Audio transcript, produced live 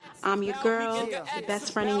I'm your girl, the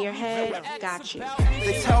best friend in your head, got you.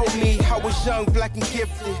 They told me I was young, black, and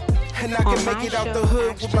gifted, and I can make it out the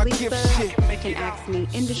hood with my gift shit. You can ask me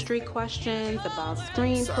industry questions about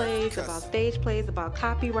screenplays, about stage plays, about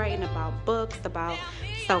copywriting, about books, about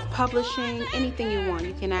self-publishing, anything you want.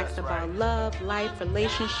 You can ask about love, life,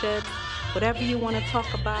 relationships, whatever you want to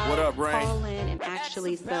talk about. What up, Rain? Call in and ask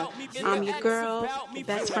Jaleesa. I'm your girl, the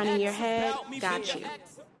best friend in your head, got you.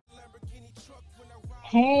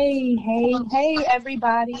 Hey,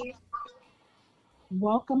 everybody.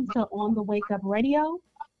 Welcome to On the Wake Up Radio.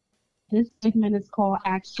 This segment is called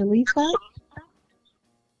Ask Jaleesa.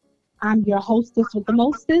 I'm your hostess with the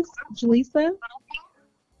mostest, Jaleesa.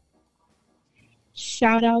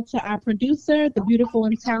 Shout out to our producer, the beautiful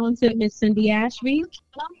and talented Miss Cindy Ashby.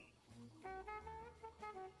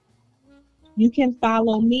 You can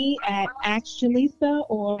follow me at Ask Jaleesa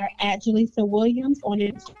or at Jaleesa Williams on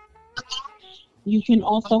Instagram. You can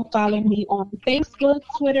also follow me on Facebook,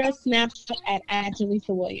 Twitter, Snapchat at Jaleesa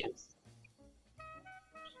Williams.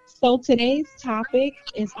 So today's topic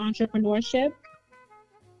is entrepreneurship.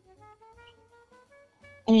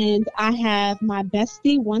 And I have my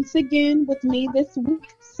bestie once again with me this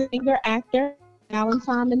week, singer, actor,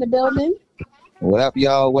 Valentine in the building. What up,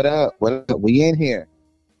 y'all? What up? What up? We in here.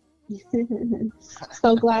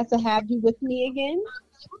 So glad to have you with me again.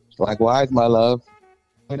 Likewise, my love.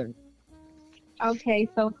 Okay,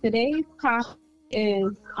 so today's topic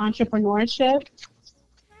is entrepreneurship.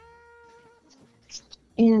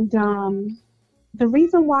 And the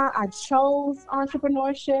reason why I chose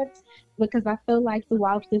entrepreneurship, because I feel like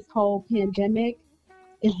throughout this whole pandemic,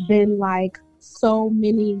 it's been like so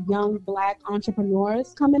many young Black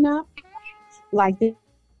entrepreneurs coming up. Like they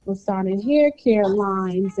were starting hair care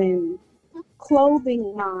lines and clothing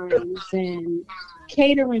lines and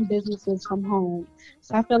catering businesses from home.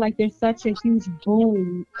 So I feel like there's such a huge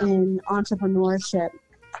boom in entrepreneurship.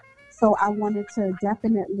 So I wanted to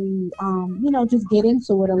definitely, just get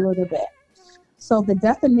into it a little bit. So the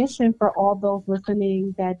definition for all those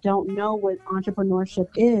listening that don't know what entrepreneurship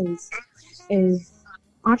is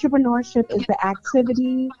entrepreneurship is the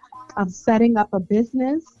activity of setting up a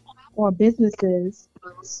business or businesses,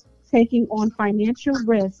 taking on financial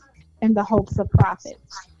risk in the hopes of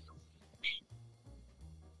profits.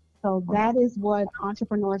 So that is what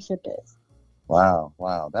entrepreneurship is. Wow.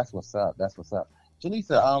 That's what's up.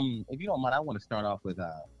 Jaleesa, if you don't mind, I want to start off with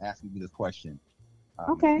asking you this question.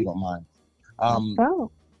 Okay. If you don't mind.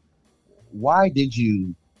 So, why did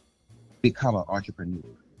you become an entrepreneur?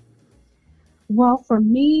 well, for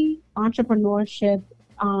me, entrepreneurship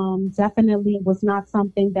definitely was not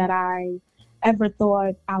something that I ever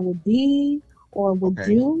thought I would be or would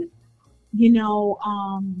do.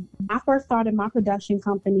 When I first started my production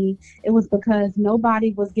company, it was because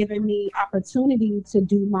nobody was giving me opportunity to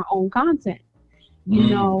do my own content. I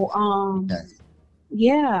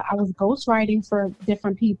was ghostwriting for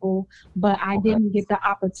different people, but I didn't get the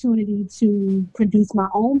opportunity to produce my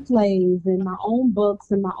own plays and my own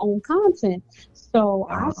books and my own content. So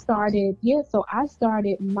I started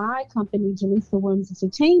my company, Jaleesa Williams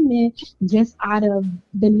Entertainment, just out of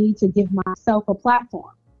the need to give myself a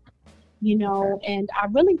platform. And I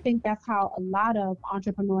really think that's how a lot of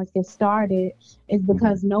entrepreneurs get started, is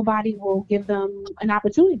because nobody will give them an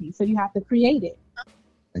opportunity. So you have to create it.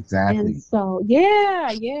 Exactly. And so, you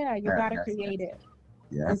got to create it.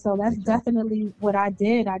 Yeah. And so that's definitely what I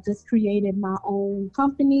did. I just created my own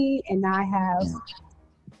company, and I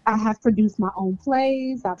have produced my own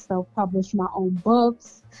plays. I've self-published my own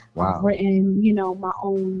books. Wow. I've written, my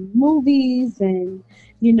own movies and,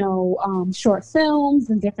 short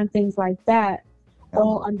films and different things like that,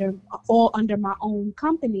 all under my own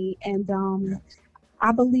company. And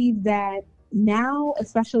I believe that now,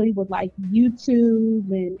 especially with like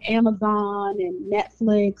YouTube and Amazon and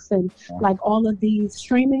Netflix and like all of these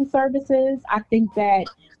streaming services, I think that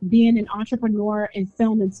being an entrepreneur in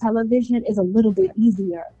film and television is a little bit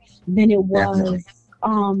easier than it was,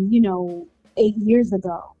 8 years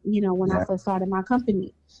ago, when I first started my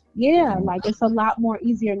company. Like it's a lot more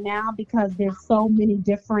easier now because there's so many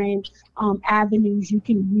different avenues you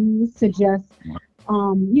can use to just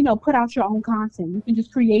put out your own content. You can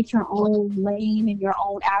just create your own lane and your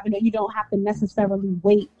own avenue. You don't have to necessarily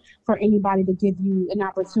wait for anybody to give you an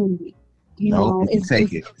opportunity. You can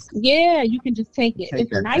take it. Yeah, you can just take it.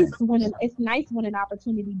 It's nice when an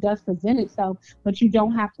opportunity does present itself, but you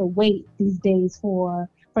don't have to wait these days for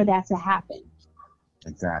that to happen.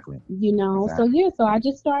 Exactly. You know, so Exactly. yeah, so I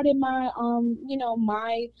just started my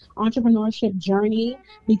my entrepreneurship journey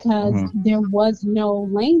because Mm-hmm. there was no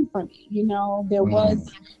lane for me. You know, there Mm-hmm.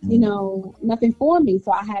 was, nothing for me,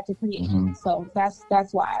 so I had to create. Mm-hmm. So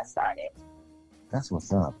that's why I started. That's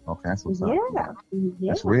what's up. Okay, that's what's up. Yeah. Yeah.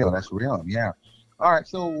 That's Yeah. real. That's real. Yeah. All right.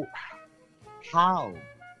 So, how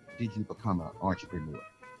did you become an entrepreneur?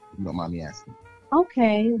 If you don't mind me asking.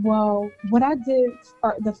 Okay, well, what I did,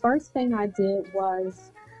 the first thing I did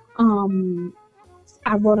was, um,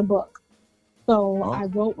 I wrote a book. So Oh, okay.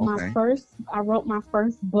 I wrote my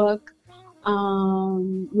first book,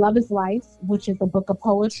 Love is Life, which is a book of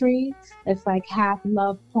poetry. It's like half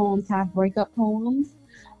love poems, half breakup poems,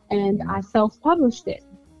 and Mm-hmm. I self-published it.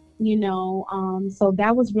 So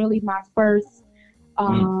that was really my first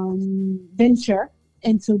venture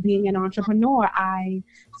into being an entrepreneur. I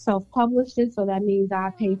self-published it, so that means I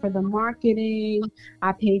pay for the marketing,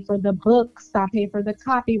 I pay for the books, I pay for the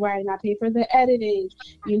copywriting, I pay for the editing.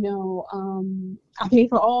 I pay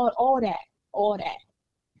for all that.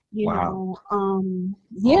 Wow. Oh,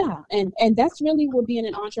 Yeah, and that's really what being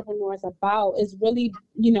an entrepreneur is about. Is really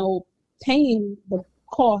paying the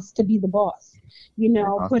cost to be the boss. I'll see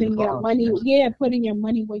the Putting your boss. money, Yeah. yeah, putting your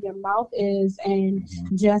money where your mouth is, and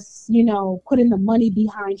Mm-hmm. just putting the money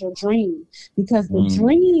behind your dream, because the Mm.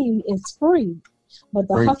 dream is free, but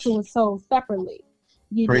the hustle Preach. is sold separately.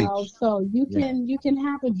 Preach. So you Yeah. can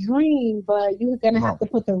have a dream, but you're gonna Come have on. to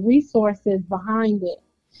put the resources behind it.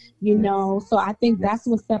 Yes. So I think that's Yes.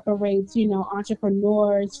 what separates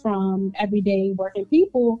entrepreneurs from everyday working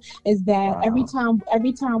people, is that Wow. every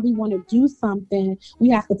time we want to do something, we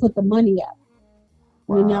have to put the money up.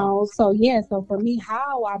 Wow. So yeah, so for me,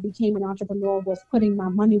 how I became an entrepreneur was putting my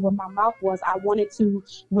money where my mouth was. I wanted to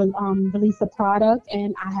release a product,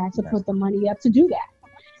 and I had to Yes. put the money up to do that.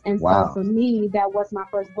 And so Wow. for me, that was my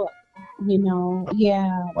first book. Yeah,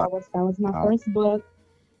 Wow. that was my Wow. first book.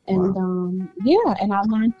 And Wow. yeah, and I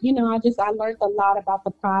learned, I learned a lot about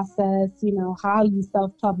the process, how you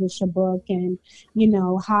self-publish a book, and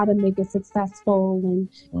how to make it successful, and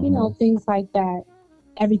Mm-hmm. things like that.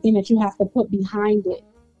 Everything that you have to put behind it,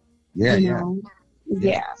 Yeah. you Yeah. know. Yeah.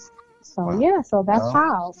 Yeah. So Wow. yeah, so that's Well.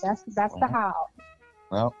 how. That's the Well. how.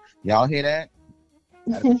 Well. Y'all hear that?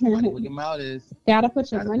 Gotta put your money where your mouth is. Gotta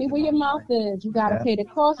put your Gotta money put your where your money. mouth is. You gotta Yeah. pay the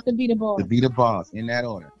cost to be the To boss. be the boss in that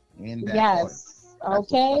order. In that order. Yes.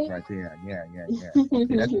 That's what's up Okay. right there. Yeah. Yeah. Yeah.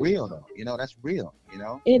 Okay. That's real though. That's real.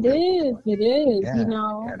 It Real. is. It is. Yeah.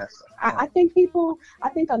 Yeah. That's. I think I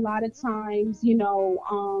think a lot of times,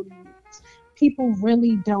 people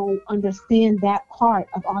really don't understand that part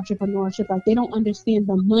of entrepreneurship. Like, they don't understand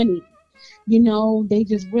the money. They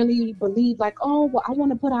just really believe, like, oh, well, I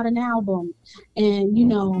want to put out an album, and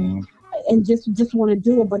Mm-hmm. and just want to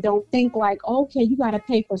do it, but don't think like, okay, you got to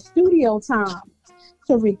pay for studio time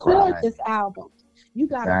to record Right. this album. You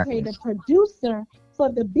got to pay Exactly. the producer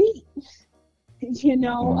for the beat.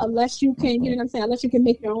 Mm-hmm. Unless you can, you know what I'm saying, unless you can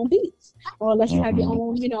make your own beats, or unless you have your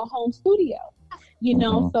Mm-hmm. own, home studio.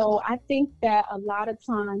 Mm-hmm. So I think that a lot of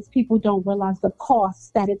times people don't realize the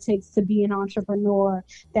cost that it takes to be an entrepreneur,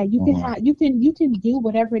 that you can Mm-hmm. have, you can do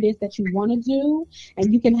whatever it is that you want to do,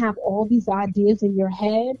 and you can have all these ideas in your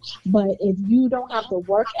head, but if you don't have the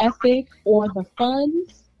work ethic or the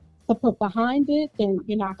funds to put behind it, then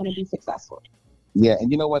you're not going to be successful. Yeah,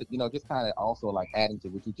 and you know what? Just kind of also like adding to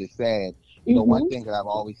what you just said. One Hmm. thing that I've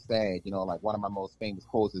always said, like one of my most famous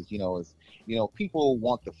quotes is, people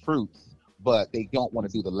want the fruits, but they don't want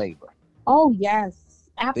to do the labor. Oh yes,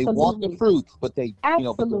 They want the absolutely, fruits, but but they're not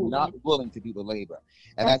absolutely. willing to do the labor.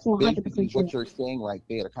 And That's that's 100% basically true. what you're saying right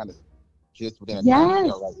there, to kind of just within a Yes,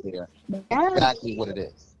 nutshell right there. yes. Exactly what it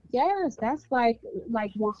is. Yes, that's like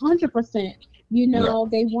 100%. Yeah.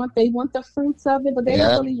 They want the fruits of it, but they don't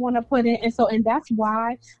Yeah. really want to put it. And that's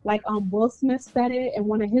why, like, Will Smith said it in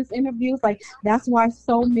one of his interviews. Like, that's why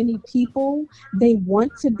so many people, they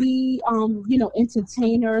want to be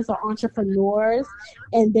entertainers or entrepreneurs,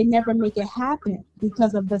 and they never make it happen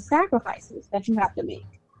because of the sacrifices that you have to make.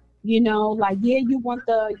 Like, yeah, you want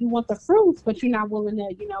the fruits, but you're not willing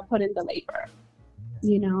to put in the labor.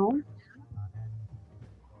 You know.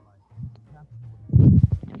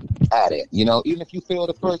 At it. Even if you fail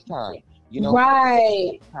the first time,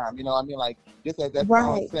 Right. I mean, like, just as that song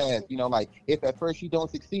Right. says, like, if at first you don't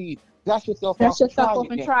succeed, dust yourself off Dust and yourself try off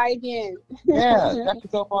and again. try again. Yeah, dust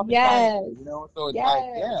yourself off and try Yes. again. So it's like,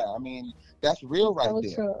 Yes. yeah, I mean, that's real right So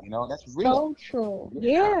there. true. That's real. So true.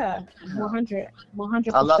 Yeah. Yeah. 100.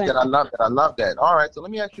 I love that. 100%. I love that. I love that. All right, so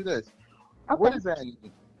let me ask you this: Okay.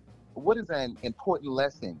 what is an important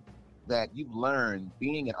lesson that you've learned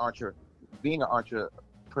being an entrepreneur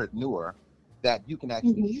that you can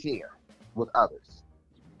actually Hmm. share with others?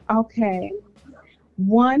 Okay.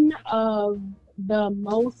 One of the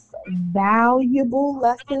most valuable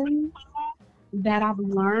lessons that I've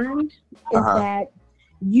learned is Uh-huh. that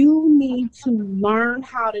you need to learn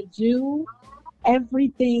how to do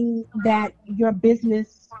everything that your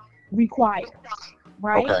business requires,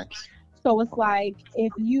 right? Okay. So it's like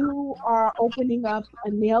if you are opening up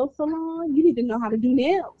a nail salon, you need to know how to do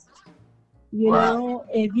nails. You Right. know,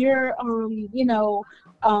 if you're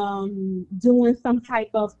doing some type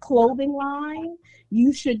of clothing line,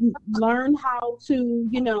 you should learn how to,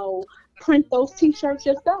 print those t-shirts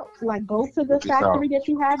yourself. Like go to the With yourself. factory that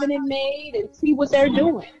you have it made and see what they're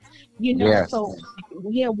doing. Yes. So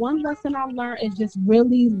yeah, one lesson I learned is just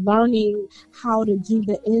really learning how to do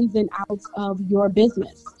the ins and outs of your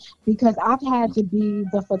business, because I've had to be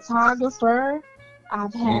the photographer,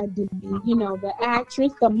 I've Mm, had to be, the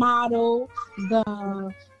actress, the model,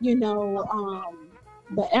 the, you know,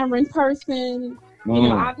 the errand person.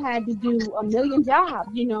 mm, I've had to do a million jobs,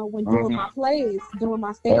 when doing hmm. my plays, doing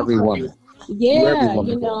my stage Every plays. woman. Every Yeah,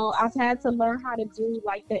 woman does. I've had to learn how to do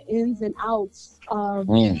like the ins and outs of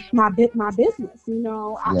Mm, my business. yeah.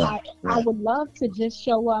 I Yeah. would love to just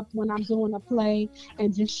show up when I'm doing a play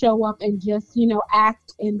and just show up and just,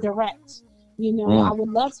 act and direct. I Mm, would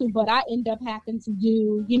love to, but I end up having to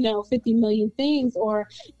do, 50 million things, or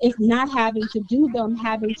if not having to do them,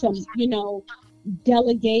 having to,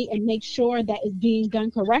 delegate and make sure that it's being done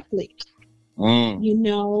correctly. mm.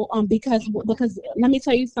 Because let me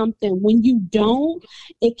tell you something. When you don't,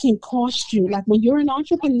 it can cost you. Like when you're an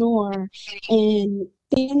entrepreneur and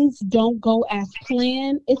things don't go as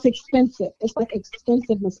planned, it's expensive. It's like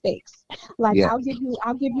expensive mistakes. Like Yeah. I'll give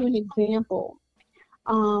you an example.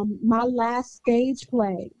 My last stage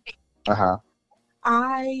play, Uh-huh.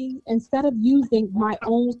 I instead of using my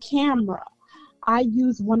own camera, I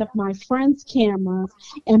used one of my friend's cameras,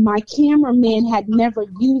 and my cameraman had never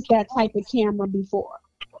used that type of camera before.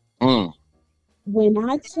 Mm. When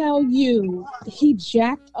I tell you, he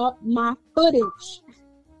jacked up my footage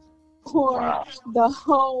for Wow. the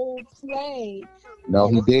whole play, No,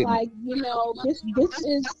 and he it's didn't. like,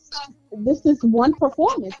 this is one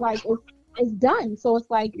performance. Like it's done. So it's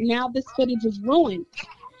like now this footage is ruined.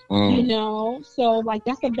 Mm. So like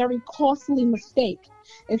that's a very costly mistake.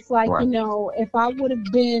 It's like, Right. if I would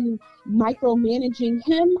have been micromanaging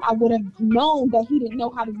him, I would have known that he didn't know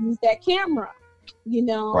how to use that camera.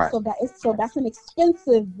 Right. So that's an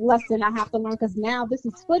expensive lesson I have to learn, because now this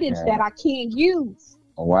is footage Yeah. that I can't use,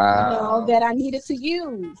 Wow. that I needed to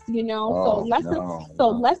use, so Oh,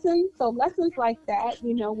 lessons like that,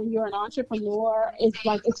 when you're an entrepreneur, it's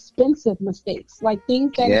like expensive mistakes, like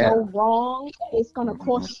things that Yeah. go wrong, it's going to Mhm.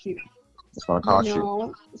 cost you. It's gonna cost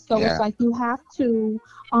you. So Yeah. it's like you have to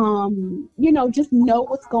just know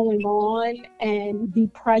what's going on and be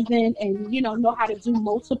present, and know how to do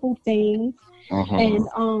multiple things, Mm-hmm.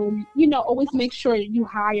 and always make sure you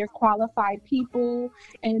hire qualified people,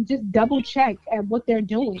 and just double check at what they're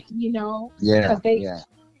doing, Yeah. because Yeah.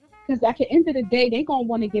 at the end of the day they're going to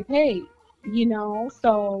want to get paid,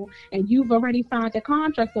 so, and you've already signed a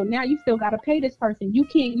contract, so now you still got to pay this person. You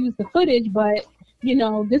can't use the footage, but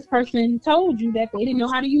this person told you that they didn't know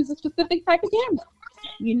how to use a specific type of camera,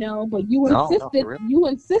 but you No, insisted for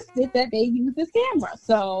real. that they use this camera,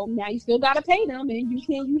 so now you still got to pay them, and you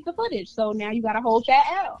can't use the footage, so now you got to hold that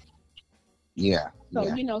L. Yeah. So,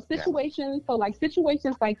 Yeah.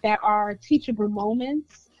 situations like that are teachable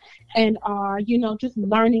moments, and are, just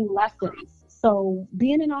learning lessons. So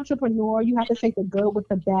being an entrepreneur, you have to take the good with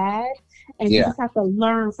the bad, and you Yeah. just have to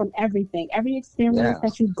learn from everything. Every experience Yeah.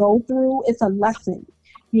 that you go through, it's a lesson.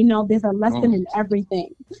 There's a lesson Mm. in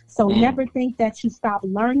everything. So Mm. never think that you stop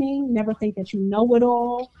learning. Never think that you know it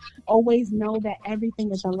all. Always know that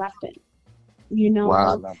everything is a lesson. Wow,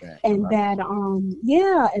 I love that. I And love that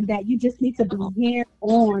and that you just need to be hands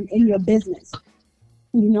on in your business.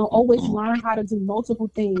 Always Mm. learn how to do multiple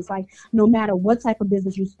things. Like no matter what type of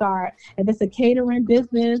business you start, if it's a catering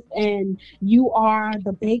business and you are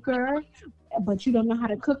the baker, but you don't know how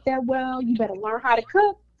to cook that well, you better learn how to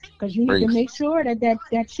cook, because you need to Preach. make sure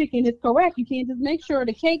that chicken is correct. You can't just make sure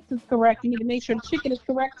the cakes is correct. You need to make sure the chicken is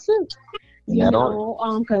correct too. Yeah,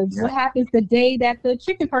 don't. Because Yeah. what happens the day that the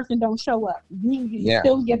chicken person don't show up? Yeah.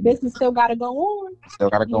 Your business still got to go on. Still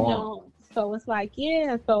gotta you go on. know so it's like,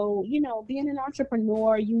 yeah, so being an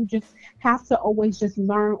entrepreneur, you just have to always just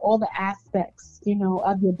learn all the aspects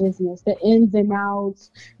of your business, the ins and outs,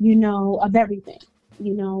 of everything.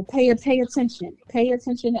 Pay attention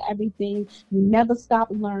to everything. You never stop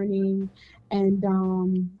learning.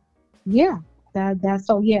 And yeah, that's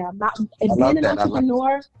so yeah, I being love an that. I love.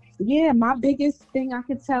 entrepreneur, Yeah, my biggest thing I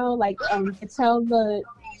could tell, like, to tell the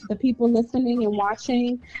people listening and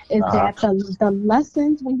watching is that the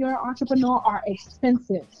lessons when you're an entrepreneur are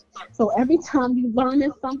expensive. So every time you learn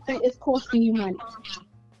something, it's costing you money.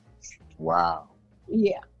 Wow.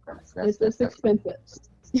 Yeah, it's expensive.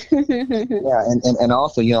 Yeah, and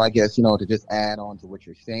also, I guess, to just add on to what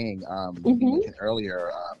you're saying, you mentioned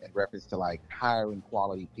earlier in reference to like hiring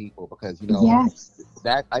quality people, because Yes.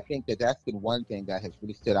 that I think that's been one thing that has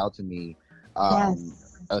really stood out to me,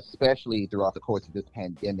 Yes. especially throughout the course of this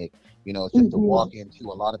pandemic. Just to walk into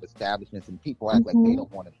a lot of establishments and people act like they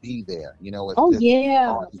don't want to be there. It's all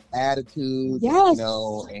the attitudes, Yes.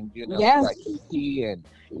 and Yes. like Kiki and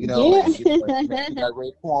and you got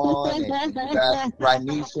Raekwon and you got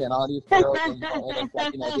Rhanisha and all these girls, and it's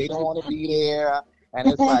like they don't want to be there. And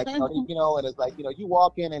it's like, and it's like, you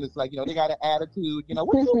walk in and it's like, they got an attitude,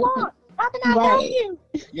 what do you want? How can I help you?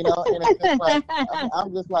 And it's just like,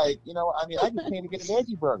 I'm just like, I just came to get an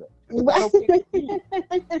veggie burger. Right.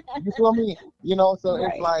 You feel me? So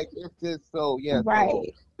it's like, it's just so, yeah. Right. So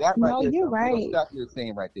that right No, there, you're right. Stuff you're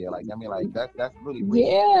saying right there. Like, that's really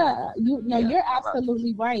Yeah. You're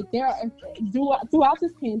absolutely right. There are, throughout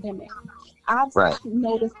this pandemic, I've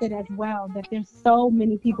noticed it as well, that there's so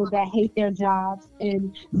many people that hate their jobs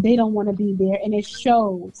and they don't want to be there, and it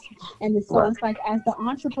shows. And so it's like, as the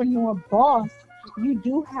entrepreneur boss, you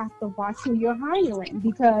do have to watch who you're hiring,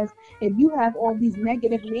 because if you have all these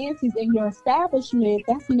negative Nancy's in your establishment,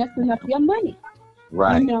 that's messing up your money.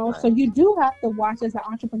 Right. So you do have to watch as an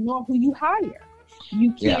entrepreneur who you hire.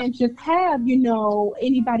 You can't just have,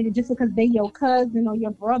 anybody just because they your cousin or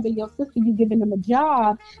your brother, your sister, you giving them a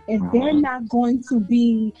job, if they're not going to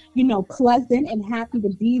be, pleasant and happy to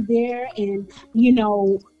be there and,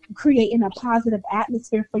 creating a positive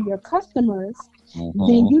atmosphere for your customers,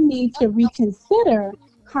 then you need to reconsider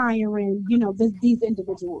hiring, these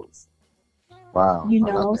individuals. Wow.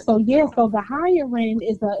 So the hiring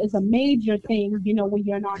is a major thing, when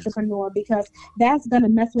you're an entrepreneur, because that's going to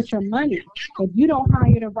mess with your money. If you don't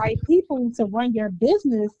hire the right people to run your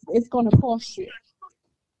business, it's going to cost you.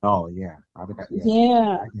 Oh, yeah.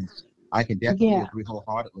 I can definitely agree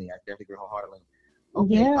wholeheartedly.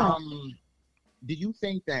 Okay. Yeah. Do you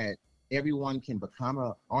think that everyone can become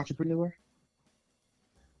an entrepreneur?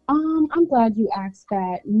 I'm glad you asked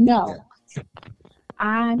that. No. Yeah.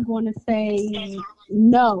 I'm going to say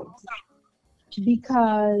no,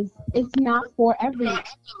 because it's not for everyone.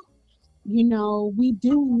 We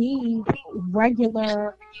do need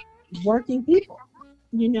regular working people.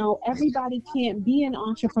 Everybody can't be an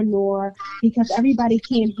entrepreneur, because everybody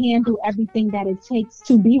can't handle everything that it takes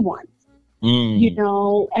to be one.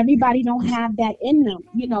 Everybody don't have that in them.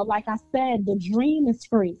 Like I said, the dream is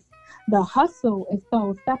free. The hustle is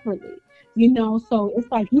sold separately. So it's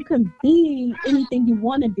like, you can be anything you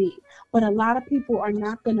want to be, but a lot of people are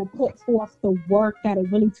not going to put forth the work that it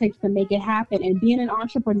really takes to make it happen. And being an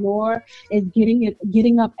entrepreneur is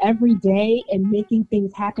getting up every day and making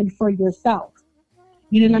things happen for yourself.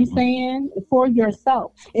 You know what I'm saying? For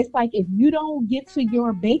yourself. It's like, if you don't get to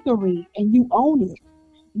your bakery and you own it,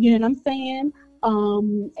 you know what I'm saying?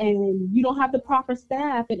 And you don't have the proper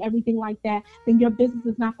staff and everything like that, then your business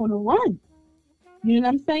is not going to run. You know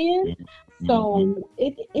what I'm saying? So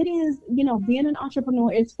it is, being an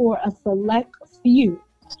entrepreneur is for a select few.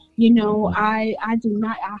 I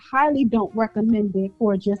highly don't recommend it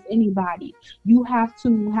for just anybody. You have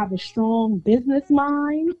to have a strong business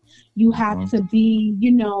mind. You have to be,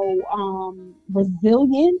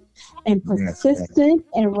 resilient and persistent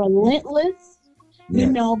and relentless,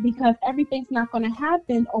 because everything's not going to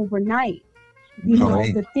happen overnight.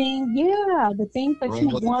 The things that you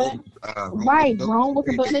want, Rome was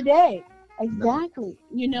built in a day. Exactly.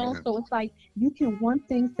 So it's like, you can want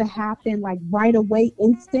things to happen like right away,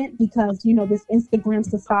 instant, because, this Instagram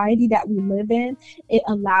society that we live in, it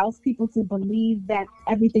allows people to believe that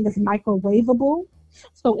everything is microwavable.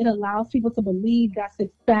 So it allows people to believe that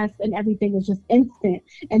success and everything is just instant,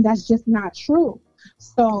 and that's just not true.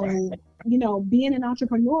 So, being an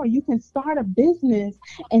entrepreneur, you can start a business,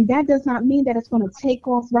 and that does not mean that it's going to take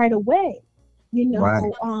off right away.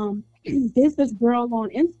 There's this girl on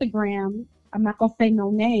Instagram, I'm not going to say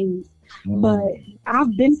no names, but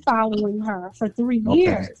I've been following her for 3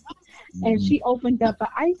 years. And she opened up an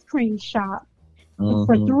ice cream shop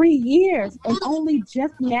for 3 years, and only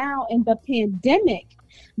just now in the pandemic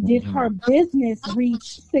did her business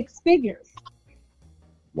reach 6 figures.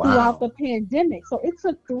 Throughout the pandemic. So it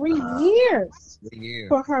took 3 years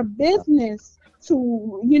for her business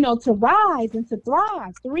to rise and to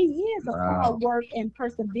thrive. 3 years of hard work and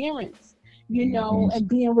perseverance. you know, and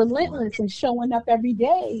being relentless and showing up every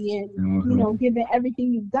day and, you know, giving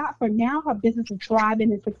everything you got. For now, her business is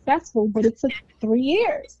thriving and successful, but it took 3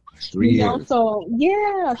 years. 3 years. Know, so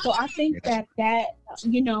yeah, so I think that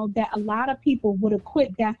you know, that a lot of people would have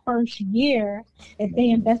quit that first year if they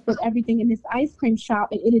invested everything in this ice cream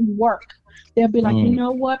shop and it didn't work. They'll be like, you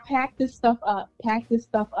know what, pack this stuff up.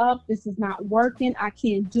 This is not working. I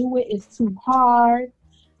can't do it. It's too hard.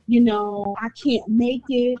 You know, I can't make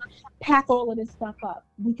it. Pack all of this stuff up.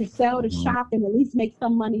 We could sell the shop and at least make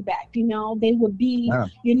some money back. You know, they would be,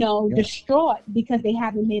 you know, distraught because they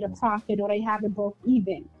haven't made a profit or they haven't broke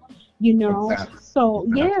even. You know, so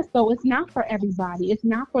yeah, so it's not for everybody. It's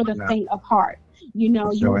not for the faint of heart. You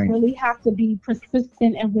know, you really have to be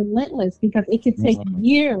persistent and relentless because it could take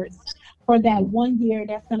years for that 1 year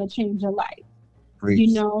that's going to change your life.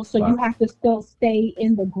 You know, so you have to still stay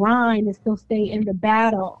in the grind and still stay in the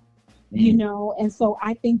battle, you know, and so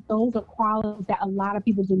I think those are qualities that a lot of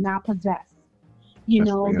people do not possess. You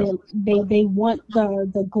know, they want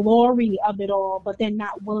the glory of it all, but they're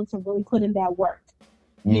not willing to really put in that work,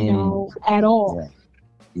 you know, at all.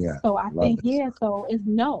 Yeah. So I think, so it's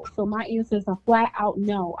no. So my answer is a flat out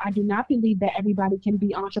no. I do not believe that everybody can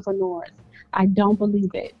be entrepreneurs. I don't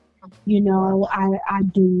believe it. You know, I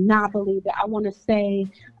do not believe it. I want to say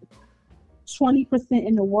 20%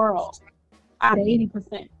 in the world out of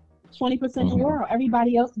 80%. 20% in the world.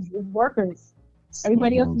 Everybody else is workers.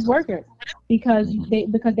 Everybody else is workers because they're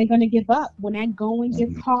going to give up when that going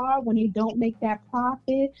gets hard, when they don't make that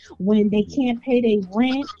profit, when they can't pay their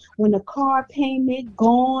rent, when the car payment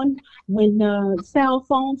gone, when the cell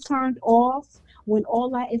phone turned off, when all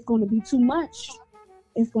that is going to be too much.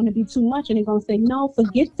 It's going to be too much, and they're going to say, no,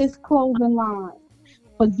 forget this clothing line,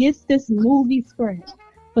 forget this movie script,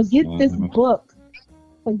 forget this book,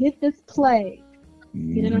 forget this play.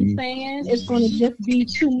 You know what I'm saying? It's going to just be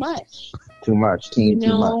too much. Too much, team,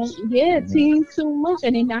 too much. Yeah, team too much,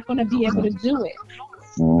 and they're not going to be able to do it.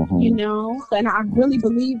 You know, and I really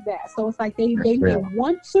believe that. So it's like they may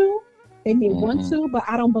want to, but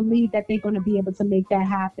I don't believe that they're going to be able to make that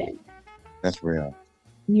happen. That's real.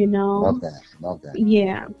 You know, love that.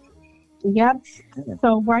 Yeah. Yep.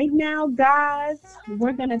 So right now, guys,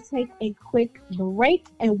 we're gonna take a quick break,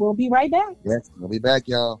 and we'll be right back. Yes, we'll be back,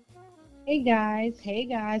 y'all. Hey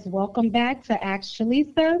guys, welcome back to Ask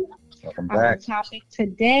Shalisa. Welcome back. Our topic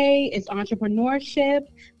today is entrepreneurship.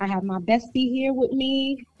 I have my bestie here with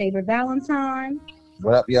me, Favorite Valentine.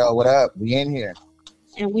 What up, y'all? What up? We in here,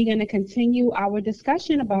 and we're gonna continue our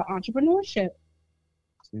discussion about entrepreneurship.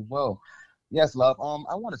 We will. Yes, love.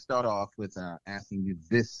 I want to start off with asking you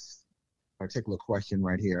this particular question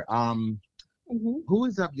right here. Who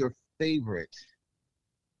is your favorite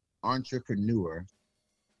entrepreneur,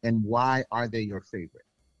 and why are they your favorite?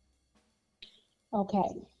 Okay.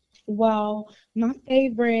 Well, my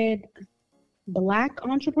favorite Black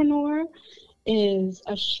entrepreneur is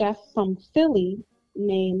a chef from Philly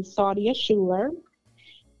named Saudia Schuler.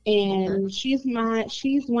 And she's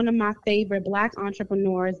one of my favorite Black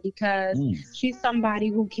entrepreneurs because she's somebody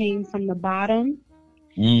who came from the bottom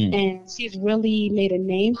and she's really made a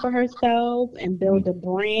name for herself and built a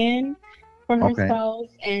brand for herself.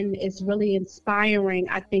 And it's really inspiring,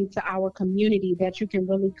 I think, to our community that you can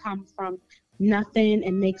really come from nothing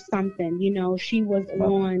and make something. You know, she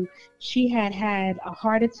had a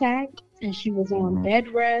heart attack and she was on bed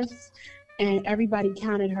rest and everybody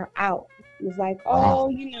counted her out. It was like,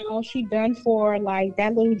 you know, she done for like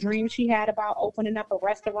that little dream she had about opening up a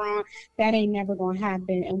restaurant. That ain't never gonna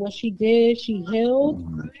happen. And what she did, she healed.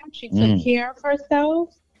 She took care of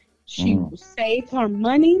herself. She saved her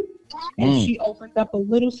money, and she opened up a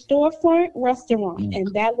little storefront restaurant. And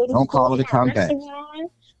that little storefront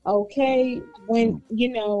restaurant, went, you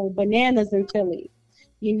know, bananas in Philly.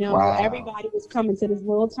 You know, everybody was coming to this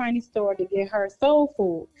little tiny store to get her soul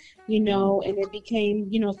food, you know, and it became,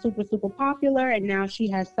 you know, super, super popular. And now she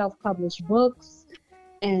has self-published books.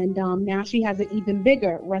 And now she has an even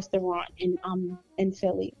bigger restaurant in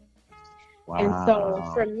Philly. And so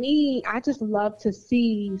for me, I just love to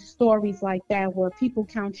see stories like that where people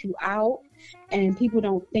count you out and people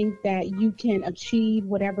don't think that you can achieve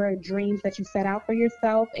whatever dreams that you set out for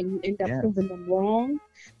yourself and you end up proving them wrong.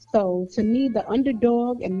 So to me, the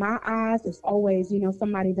underdog in my eyes is always, you know,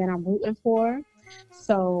 somebody that I'm rooting for.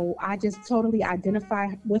 So I just totally identify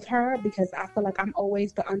with her because I feel like I'm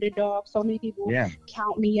always the underdog. So many people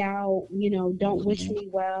count me out, you know, don't wish me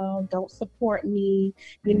well, don't support me,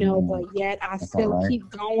 you know, but yet I still keep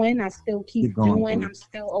going. I still keep doing. I'm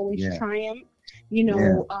still always triumph, you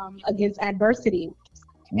know, against adversity.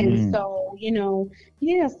 And so,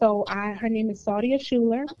 her name is Saudia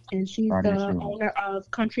Schuler, and she's the owner of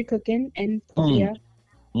Country Cooking in India.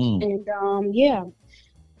 And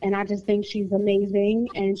and I just think she's amazing,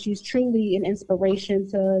 and she's truly an inspiration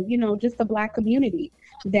to, just the Black community,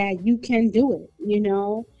 that you can do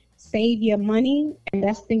it, save your money,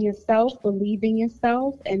 invest in yourself, believe in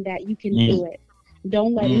yourself, and that you can do it.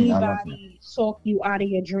 Don't let anybody talk you out of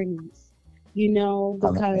your dreams,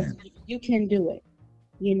 because you can do it,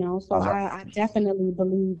 So I definitely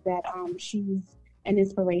believe that she's an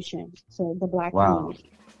inspiration to the Black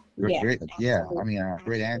community. Great, I mean,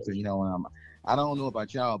 great answer. I don't know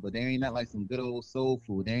about y'all, but there ain't not like some good old soul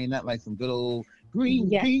food. There ain't not like some good old green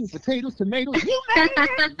beans, potatoes, tomatoes. You know,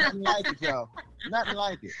 nothing like it, y'all. Nothing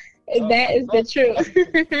like it. That is the truth.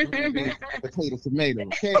 Potato, tomato.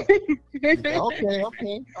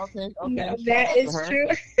 Okay. Okay. No, that is true.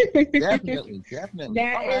 Definitely.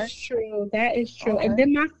 That is true. And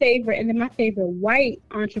then my favorite white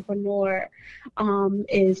entrepreneur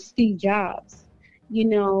is Steve Jobs.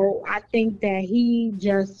 I think that he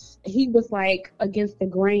was like against the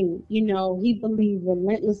grain. He believed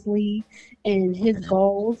relentlessly in his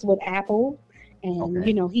goals with Apple. And,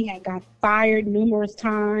 he had got fired numerous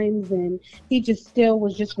times, and he just still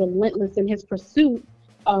was just relentless in his pursuit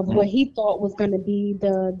of what he thought was going to be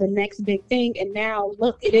the next big thing. And now,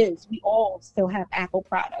 look, it is. We all still have Apple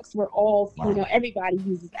products. We're all, everybody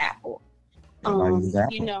uses Apple.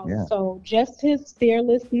 So just his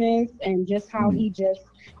fearlessness and just how he just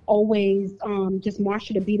always just marched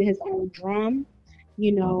to the beat of his own drum.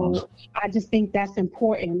 I just think that's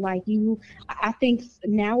important. I think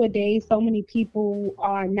nowadays so many people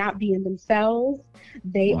are not being themselves.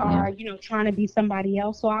 They are, trying to be somebody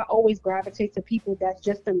else. So I always gravitate to people that's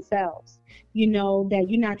just themselves. That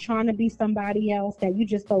you're not trying to be somebody else, that you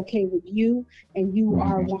just okay with you, and you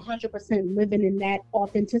are 100% living in that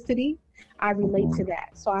authenticity. I relate to that.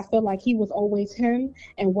 So I feel like he was always him,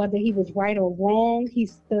 and whether he was right or wrong, he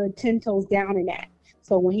stood 10 toes down in that.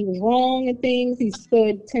 So when he was wrong in things, he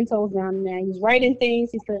stood 10 toes down in that. He was right in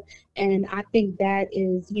things, he stood, and I think that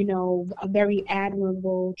is, a very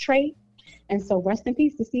admirable trait. And so rest in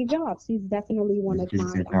peace to Steve Jobs. He's definitely one of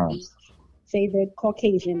my favorite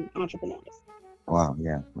Caucasian entrepreneurs. Wow,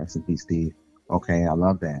 yeah. Rest in peace, Steve. Okay, I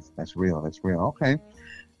love that. That's real. Okay.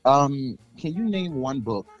 Can you name one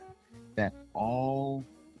book that all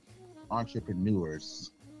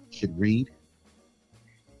entrepreneurs should read?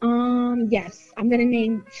 Yes, I'm gonna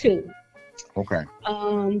name two. Okay.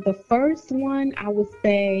 The first one, I would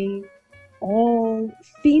say all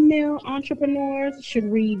female entrepreneurs should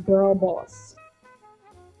read Girl Boss.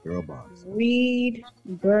 Read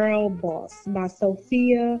Girl Boss by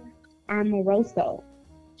Sophia Amoruso.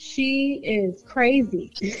 She is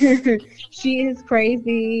crazy. She is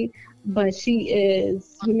crazy, but she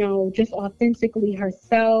is, just authentically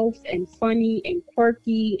herself, and funny and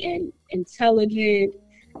quirky and intelligent.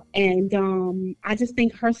 And I just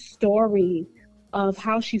think her story of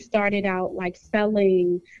how she started out like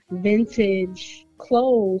selling vintage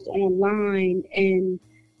clothes online and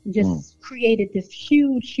just created this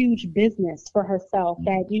huge business for herself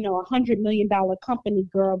that, $100 million company,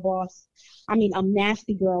 Girl Boss.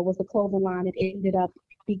 Nasty Girl was the clothing line it ended up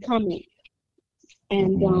becoming.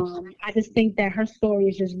 And I just think that her story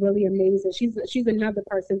is just really amazing. She's another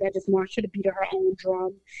person that just marched to the beat of her own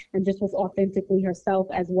drum and just was authentically herself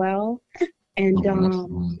as well. And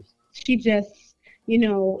she just,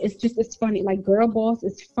 it's funny. Like Girl Boss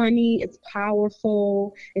is funny, it's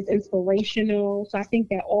powerful, it's inspirational. So I think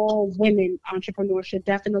that all women entrepreneurs should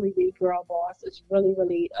definitely read Girl Boss. It's really,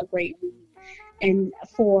 really a great read. And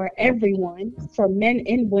for everyone, for men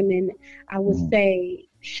and women, I would say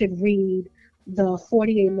should read The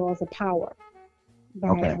 48 Laws of Power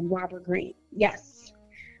by Robert Greene. Yes.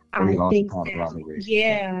 I think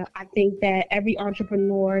that every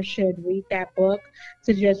entrepreneur should read that book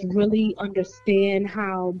to just really understand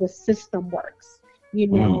how the system works.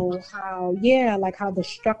 How the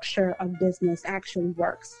structure of business actually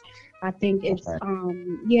works. I think it's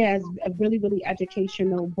it's a really, really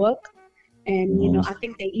educational book. And, I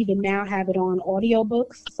think they even now have it on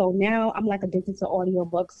audiobooks. So now I'm like addicted to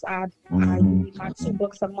audiobooks. I read my 2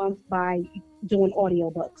 books a month by doing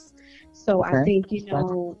audiobooks. So I think,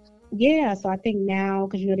 so I think now,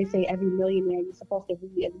 because, they say every millionaire, you're supposed to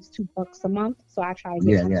read at least 2 books a month. So I try to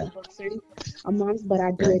get 2 books in a month, but I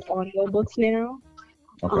do it audiobooks now.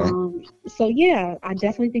 I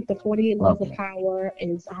definitely think the 48 Laws of Power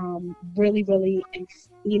is really, really,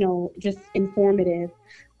 just informative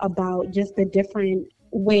about just the different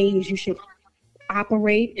ways you should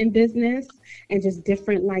operate in business, and just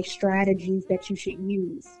different like strategies that you should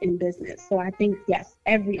use in business. So I think, yes,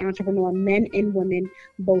 every entrepreneur, men and women,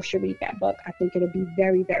 both should read that book. I think it'll be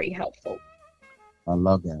very, very helpful. I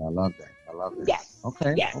love that. Yes.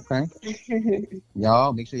 Okay. Yes. Okay.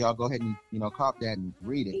 Y'all, make sure y'all go ahead and, cop that and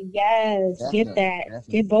read it. Yes. Definitely, get that.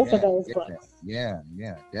 definitely. Get both of those books. That.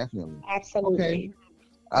 Yeah, definitely. Absolutely.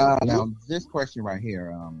 Okay. Now, this question right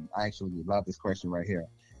here, I actually love this question right here.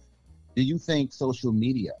 Do you think social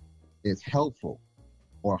media is helpful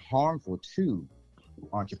or harmful to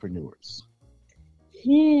entrepreneurs?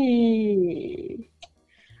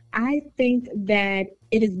 I think that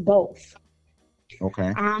it is both.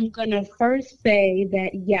 Okay. I'm going to first say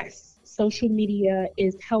that, yes, social media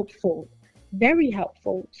is helpful, very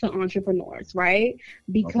helpful to entrepreneurs, right?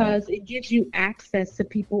 Because it gives you access to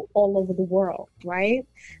people all over the world, right?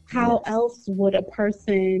 How else would a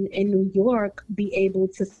person in New York be able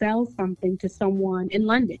to sell something to someone in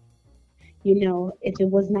London, if it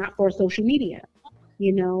was not for social media?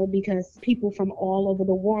 Because people from all over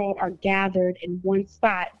the world are gathered in one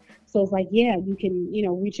spot. So it's like, yeah, you can,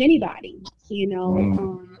 reach anybody,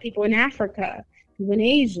 people in Africa, people in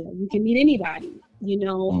Asia, you can meet anybody,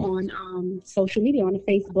 on social media, on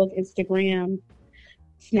Facebook, Instagram,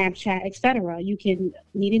 Snapchat, etc. You can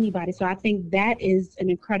meet anybody. So I think that is an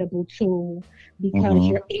incredible tool because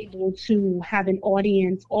you're able to have an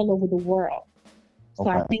audience all over the world. So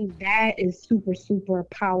I think that is super, super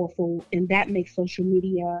powerful, and that makes social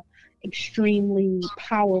media extremely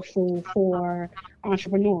powerful for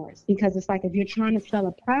entrepreneurs, because it's like if you're trying to sell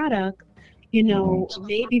a product,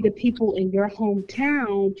 maybe the people in your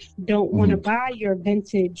hometown don't want to buy your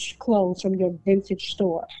vintage clothes from your vintage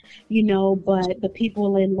store, but the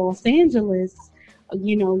people in Los Angeles,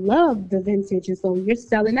 love the vintage, and so you're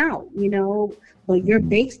selling out, but you're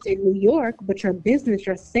based in New York, but your business,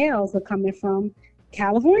 your sales are coming from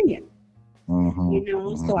California.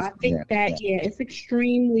 So I think that it's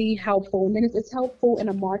extremely helpful, and then it's helpful in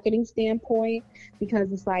a marketing standpoint,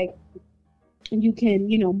 because it's like you can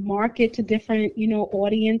market to different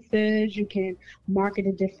audiences, you can market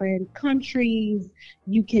to different countries,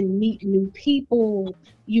 you can meet new people,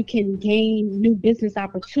 you can gain new business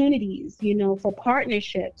opportunities for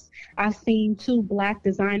partnerships. I've seen two Black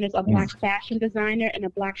designers, a Black fashion designer and a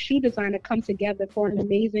Black shoe designer, come together for an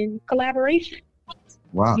amazing collaboration.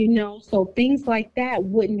 Wow. So things like that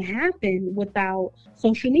wouldn't happen without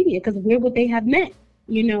social media, because where would they have met?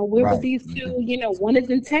 Where would these two, one is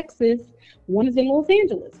in Texas, one is in Los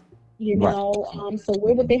Angeles, so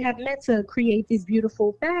where would they have met to create these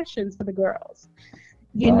beautiful fashions for the girls?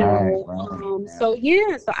 So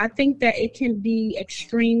I think that it can be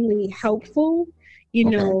extremely helpful,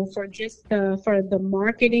 for just for the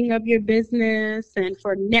marketing of your business and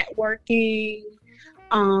for networking.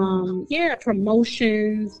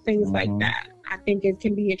 Promotions, things like that. I think it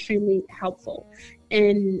can be extremely helpful.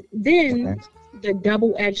 And then the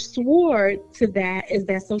double-edged sword to that is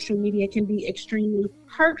that social media can be extremely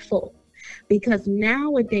hurtful, because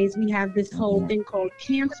nowadays we have this whole thing called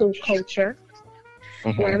cancel culture,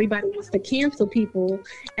 where everybody wants to cancel people.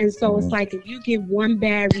 And so it's like, if you give one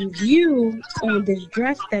bad review on this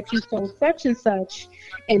dress that you sold such and such,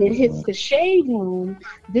 and it hits the shade room,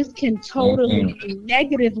 this can totally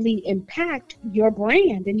negatively impact your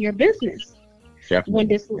brand and your business. When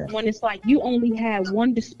it's like you only had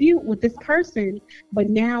one dispute with this person, but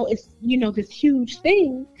now it's this huge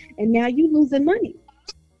thing, and now you losing money.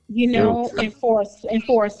 And for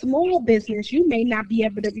a small business, you may not be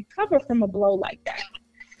able to recover from a blow like that,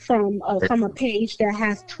 from a page that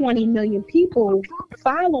has 20 million people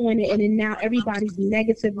following it, and then now everybody's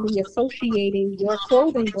negatively associating your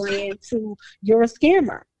clothing brand to you're a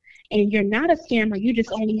scammer. And you're not a scammer. You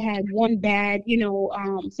just only had one bad,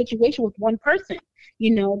 situation with one person,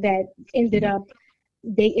 that ended up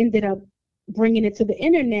bringing it to the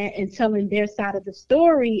internet and telling their side of the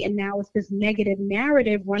story. And now it's this negative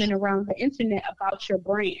narrative running around the internet about your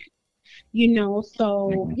brand,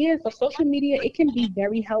 so social media, it can be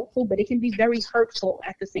very helpful, but it can be very hurtful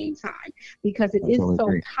at the same time, because it is so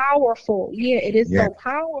powerful. It is so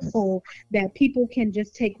powerful that people can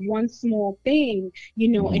just take one small thing,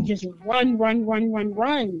 and just run with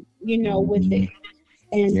it.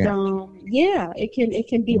 And it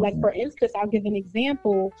can be like, for instance, I'll give an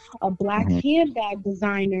example. A Black handbag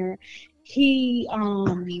designer, he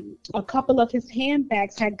a couple of his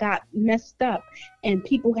handbags had got messed up, and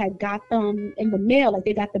people had got them in the mail, like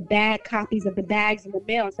they got the bad copies of the bags in the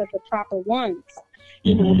mail instead of the proper ones.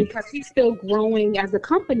 you know, because he's still growing as a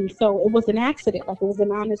company. So it was an accident, like it was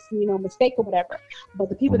an honest, you know, mistake or whatever. But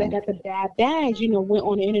the people that got the bad bags, you know, went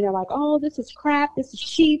on the internet like, oh, this is crap, this is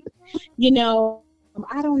cheap, you know.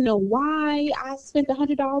 I don't know why I spent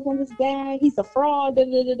 $100 on this bag. He's a fraud. Da,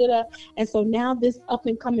 da, da, da, da. And so now this up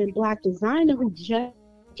and coming Black designer who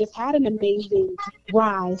just had an amazing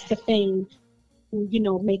rise to fame, you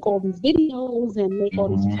know, make all these videos and make all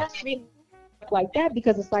these press releases like that,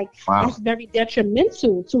 because it's like that's very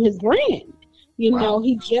detrimental to his brand. You know,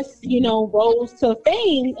 he just, you know, rose to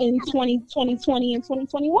fame in 2020 and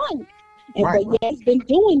 2021. And but yeah, he's been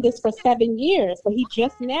doing this for 7 years, but he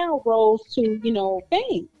just now rose to, you know,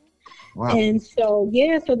 fame. And so,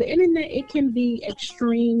 yeah, so the internet, it can be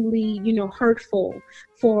extremely, you know, hurtful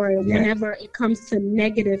for whenever it comes to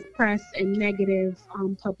negative press and negative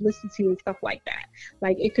publicity and stuff like that.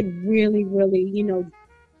 Like it could really, really, you know,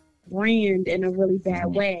 brand in a really bad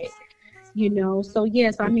way, you know. So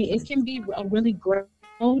yes, I mean, it can be a really great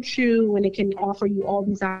you, and it can offer you all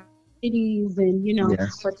these opportunities, and you know,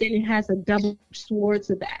 but then it has a double sword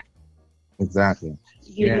to that. Exactly.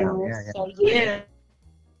 You know. So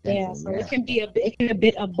so it can be a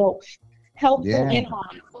bit of both, helpful and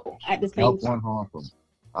harmful at the same time. Helpful and harmful.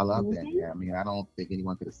 I love that. Yeah, I mean, I don't think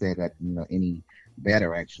anyone could have said that, you know, any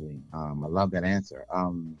better actually. I love that answer.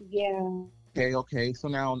 Okay. So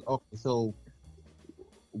now, so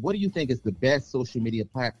what do you think is the best social media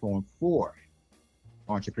platform for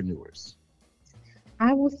entrepreneurs?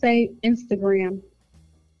 I will say Instagram.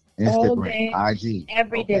 All day, IG.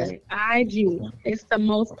 Every day. IG. It's the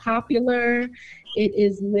most popular. It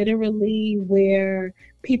is literally where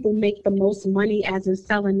people make the most money, as in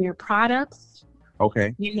selling their products.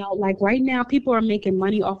 Okay. You know, like right now, people are making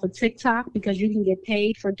money off of TikTok because you can get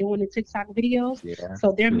paid for doing the TikTok videos. Yeah.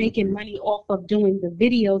 So they're making money off of doing the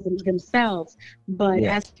videos themselves. But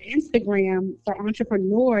as for Instagram, for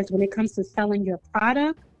entrepreneurs, when it comes to selling your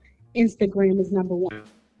product, Instagram is number one.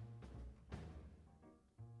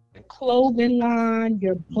 Clothing line,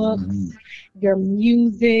 your books, your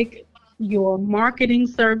music, your marketing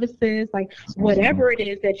services, like whatever it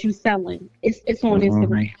is that you're selling, it's on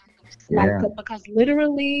Instagram. Like, because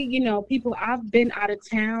literally, you know, people, I've been out of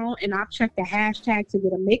town and I've checked the hashtag to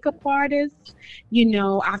get a makeup artist. You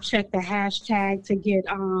know, I've checked the hashtag to get,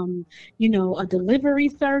 you know, a delivery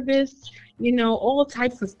service, you know, all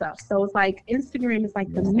types of stuff. So it's like Instagram is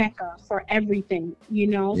like the mecca for everything, you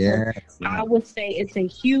know. So I would say it's a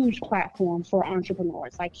huge platform for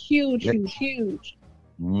entrepreneurs, like huge.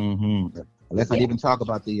 Let's not even talk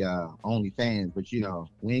about the OnlyFans, but you know,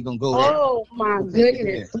 we ain't gonna go there. Oh my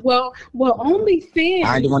goodness! Well, OnlyFans.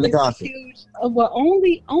 I don't want to gossip.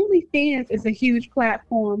 OnlyFans is a huge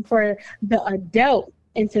platform for the adult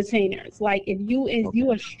entertainers. Like if you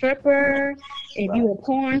a stripper, if you a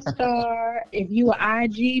porn star, if you a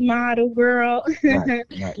IG model girl,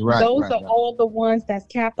 those are all the ones that's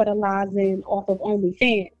capitalizing off of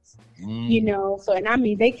OnlyFans. You know, so, and I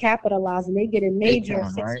mean, they capitalize and they get in major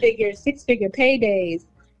six figure paydays,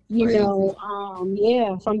 you know,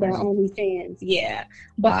 from their OnlyFans.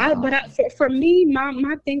 But for me,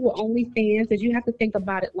 my thing with OnlyFans is you have to think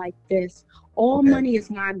about it like this. All money is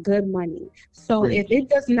not good money. So if it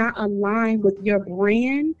does not align with your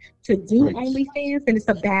brand to do OnlyFans, then it's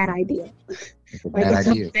a bad idea. It's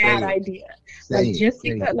a bad idea. Like just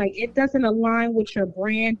because like it doesn't align with your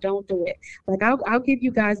brand, don't do it. Like I'll give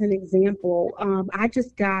you guys an example. I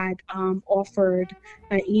just got offered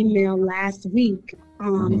an email last week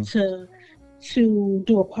to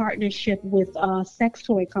do a partnership with a sex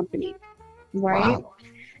toy company, right? Wow.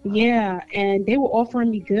 Yeah, and they were offering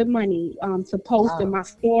me good money to post in my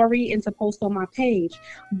story and to post on my page.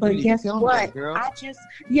 But guess what?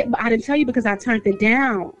 But I didn't tell you because I turned it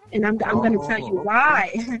down, and I'm going to tell you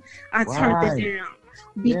why I turned it down.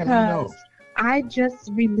 Because I just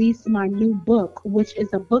released my new book, which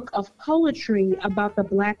is a book of poetry about the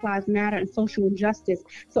Black Lives Matter and social injustice.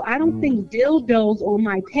 So I don't think dildos on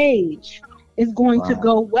my page is going to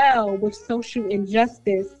go well with social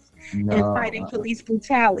injustice and fighting police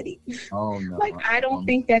brutality. Like I don't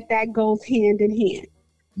think that goes hand in hand.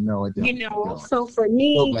 No, it doesn't. You know, so for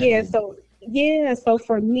me, so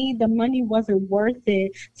for me, the money wasn't worth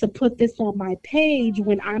it to put this on my page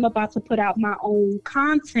when I'm about to put out my own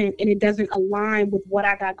content and it doesn't align with what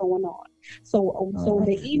I got going on. So in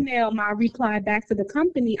the email, my reply back to the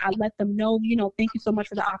company, I let them know, you know, thank you so much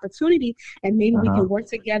for the opportunity, and maybe we can work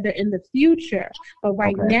together in the future. But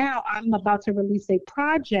right now, I'm about to release a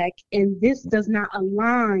project, and this does not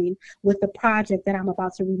align with the project that I'm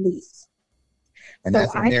about to release. And so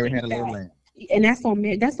that's on Mary Had a Little Lamb. And that's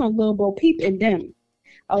on Lil Bo Peep and them.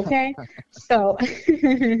 Okay. So,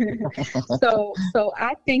 so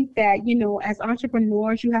I think that, you know, as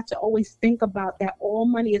entrepreneurs, you have to always think about that all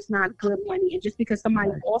money is not good money. And just because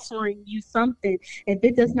somebody's offering you something, if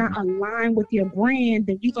it does not align with your brand,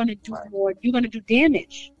 then you're going to do more, you're going to do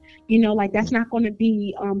damage. You know, like that's not going to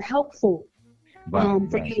be helpful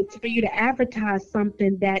for you to advertise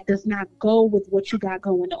something that does not go with what you got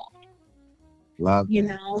going on. You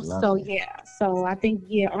know, so yeah, so I think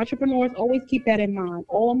entrepreneurs always keep that in mind.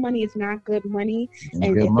 All money is not good money,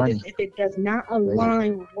 and if it does not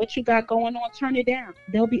align with what you got going on, turn it down.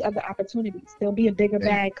 There'll be other opportunities. There'll be a bigger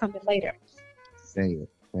bag coming later. Say it.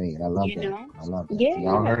 I love that. Know? I love that. Yeah.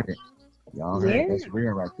 Y'all heard it. That's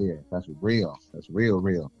real right there. That's real. That's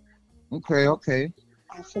real. Okay.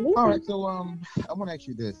 Absolutely. All right. So I want to ask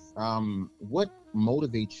you this. What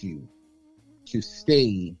motivates you to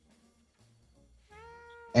stay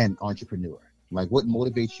an entrepreneur? Like, what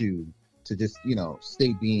motivates you to just, you know,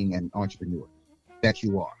 stay being an entrepreneur that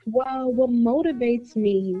you are? Well, what motivates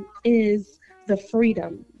me is the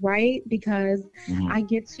freedom, right? Because I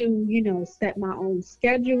get to, you know, set my own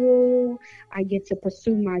schedule. I get to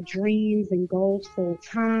pursue my dreams and goals full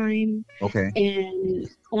time. Okay. And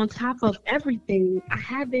on top of everything, I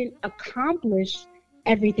haven't accomplished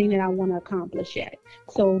everything that I want to accomplish yet.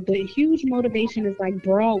 So the huge motivation is like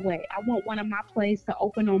Broadway. I want one of my plays to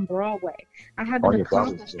open on Broadway. I haven't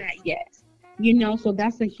accomplished that yet. You know, so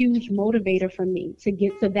that's a huge motivator for me to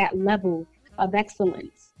get to that level of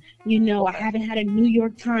excellence. You know, I haven't had a New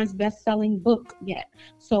York Times best-selling book yet.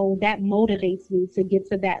 So that motivates me to get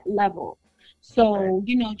to that level. So,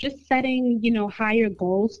 you know, just setting, you know, higher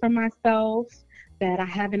goals for myself that I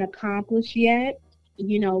haven't accomplished yet,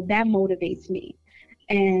 you know, that motivates me.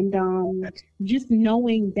 And just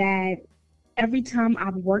knowing that every time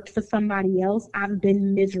I've worked for somebody else, I've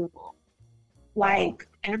been miserable. Like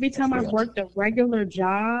every time I've worked a regular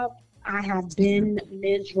job, I have been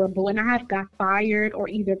miserable and I have got fired or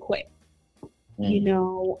either quit. You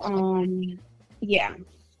know, yeah.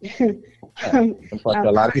 A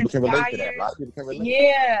lot of people can relate to that.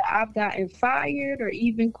 Yeah, I've gotten fired or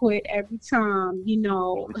even quit every time, you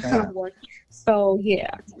know. So yeah,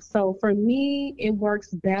 so for me, it works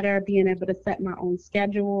better being able to set my own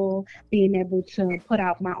schedule, being able to put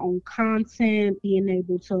out my own content, being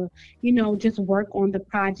able to, you know, just work on the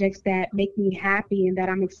projects that make me happy and that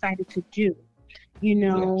I'm excited to do. You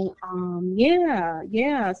know,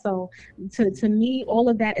 yeah. So to me, all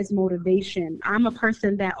of that is motivation. I'm a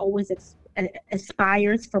person that always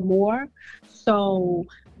aspires for more. So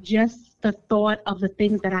just the thought of the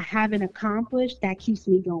things that I haven't accomplished, that keeps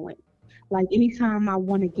me going. Like anytime I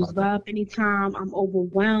want to give up, anytime I'm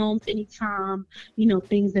overwhelmed, anytime, you know,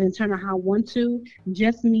 things didn't turn out how I want to,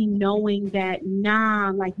 just me knowing that,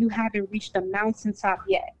 like you haven't reached the mountaintop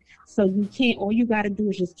yet. So you can't, all you got to do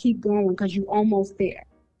is just keep going because you're almost there,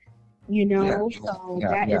 you know?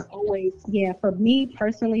 Is always, for me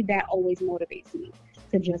personally, that always motivates me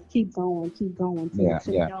to just keep going, to know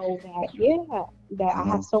that I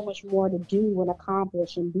have so much more to do and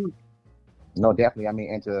accomplish and do. No, definitely. I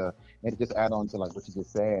mean, and to just add on to like what you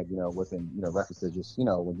just said, you know, within, you know, reference to just, you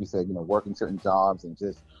know, when you said, you know, working certain jobs and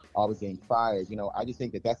just always getting fired, you know, I just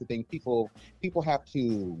think that that's the thing. People have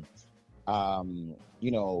to, you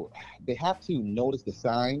know, they have to notice the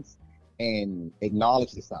signs and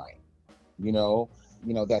acknowledge the sign, you know,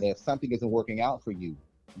 that if something isn't working out for you,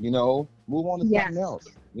 you know, move on to something else,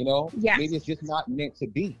 you know, maybe it's just not meant to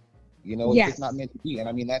be, you know, it's just not meant to be. And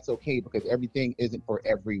I mean, that's okay because everything isn't for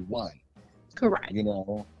everyone. Correct. You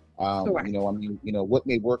know, you know, I mean, you know, what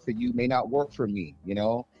may work for you may not work for me, you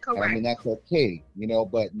know, Correct. And I mean, that's okay, you know,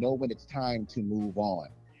 but know when it's time to move on,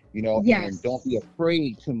 you know, and don't be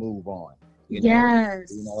afraid to move on. You know,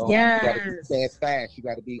 you gotta be steadfast. You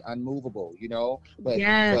gotta be unmovable. You know, but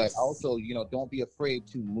also, you know, don't be afraid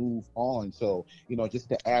to move on. So, you know, just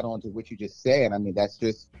to add on to what you just said, I mean, that's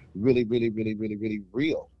just really, really, really, really, really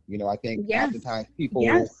real. You know, I think oftentimes people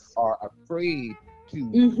are afraid to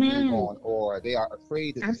move on, or they are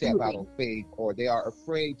afraid to step out on faith, or they are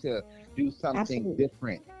afraid to do something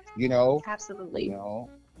different. You know, You know,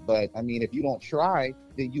 but I mean, if you don't try,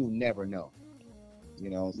 then you'll never know. You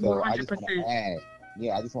know, so 100%. I just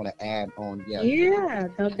want to add on.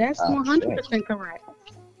 That's 100% correct.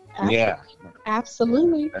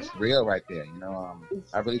 Absolutely. That's real right there. You know,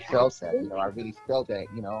 I really felt that. You know, I really felt that,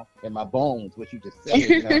 you know, in my bones, what you just said.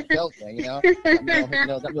 You know, I felt that, you know.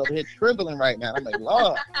 I'm over here trembling right now. I'm like,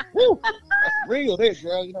 Lord, woo, that's real there,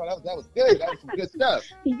 girl. You know, that was good. That was some good stuff.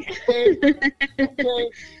 Okay.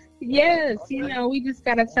 Yes, you know, we just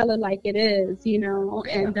gotta tell it like it is, you know,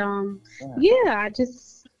 and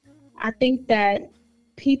I think that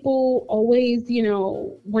people always,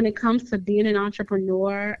 when it comes to being an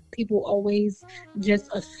entrepreneur, people always just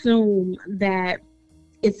assume that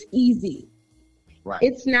it's easy. Right.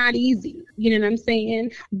 It's not easy. You know what I'm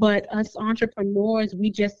saying? But us entrepreneurs,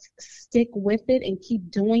 we just stick with it and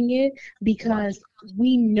keep doing it because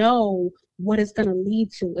we know what it's going to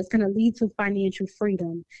lead to. It's going to lead to financial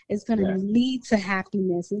freedom. It's going to lead to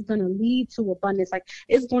happiness. It's going to lead to abundance. Like,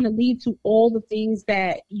 it's going to lead to all the things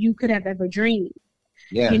that you could have ever dreamed.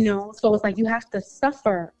 Yeah. So it's like you have to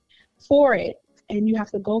suffer for it and you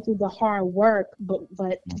have to go through the hard work. But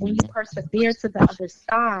when you persevere to the other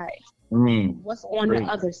side, what's on the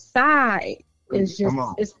other side is just,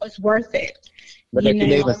 it's worth it. Look at your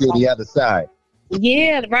neighbor, see the other side.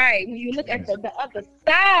 Yeah, right. When you look at the other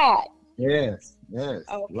side. Yes.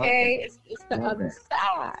 Okay, it's the other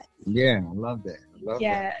side. Yeah, I love that.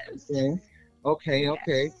 Yes.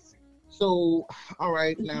 Okay. So, all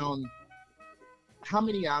right, now, how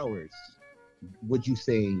many hours would you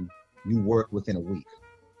say you work within a week?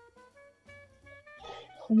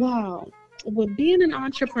 Wow. With being an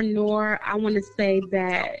entrepreneur, I want to say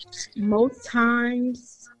that most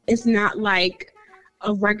times it's not like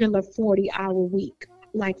a regular 40-hour week.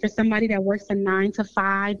 Like for somebody that works a 9 to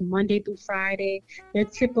 5, Monday through Friday, their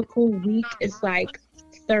typical week is like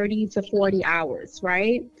 30 to 40 hours,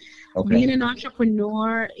 right? Okay. Being an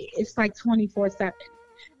entrepreneur, it's like 24/7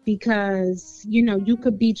 because, you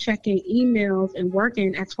could be checking emails and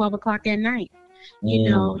working at 12 o'clock at night.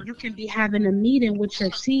 You can be having a meeting with your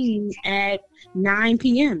team at 9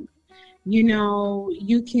 p.m.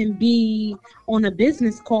 You can be on a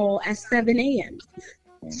business call at 7 a.m.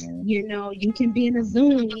 You can be in a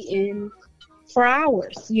Zoom meeting for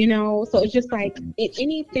hours, so it's just like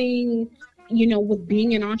anything, with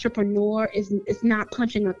being an entrepreneur it's not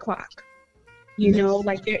punching a clock.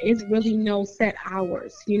 Like there is really no set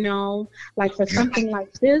hours, like for something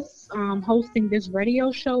like this, hosting this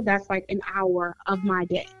radio show, that's like an hour of my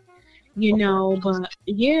day, but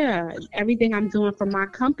yeah, everything I'm doing for my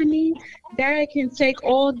company, that can take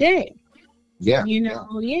all day. Yeah.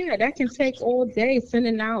 That can take all day,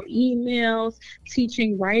 sending out emails,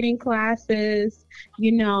 teaching writing classes,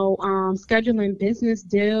 scheduling business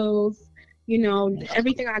deals,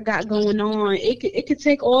 everything I got going on, it could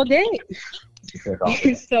take all day.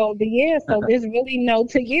 So there's really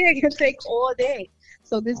it can take all day.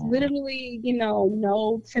 So there's literally,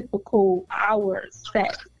 no typical hours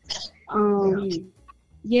set. There's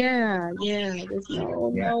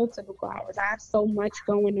no typical hours. I have so much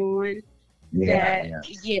going on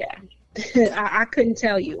I couldn't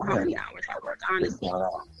tell you how many hours I work, honestly.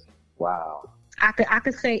 Wow. I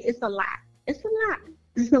could say it's a lot. It's a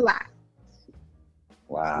lot.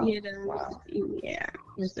 Wow. Wow. Yeah,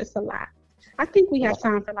 it's a lot. I think we have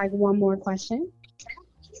time for like one more question.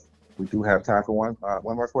 We do have time for one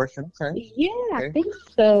more question. Okay. Yeah, okay. I think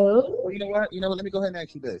so. Well, you know what? Let me go ahead and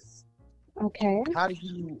ask you this. Okay. How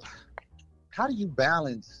do you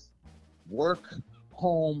balance work,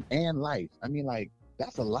 home, and life? I mean, like,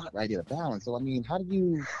 that's a lot right there to balance. So, I mean, how do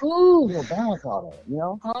you balance all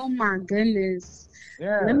that, Oh, my goodness.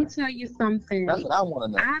 Yeah. Let me tell you something. That's what I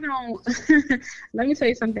want to know. Let me tell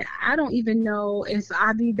you something. I don't even know if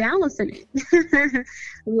I be balancing it.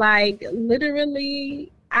 Like,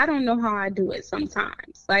 literally, I don't know how I do it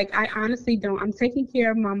sometimes. Like, I honestly don't. I'm taking care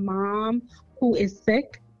of my mom who is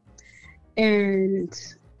sick, and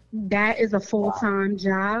that is a full-time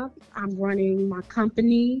job. I'm running my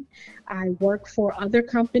company. I work for other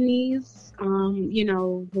companies,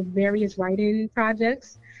 with various writing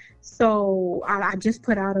projects. So I just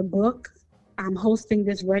put out a book. I'm hosting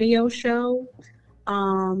this radio show.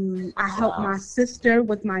 I help my sister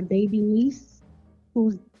with my baby niece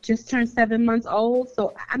who's just turned 7 months old.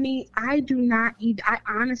 So, I mean, I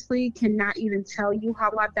honestly cannot even tell you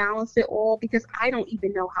how I balance it all because I don't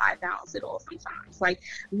even know how I balance it all sometimes. Like,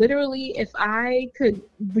 literally, if I could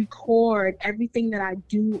record everything that I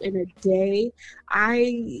do in a day,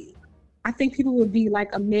 I think people would be,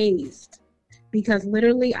 like, amazed because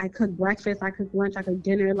literally I cook breakfast, I cook lunch, I cook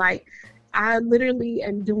dinner. Like, I literally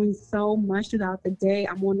am doing so much throughout the day.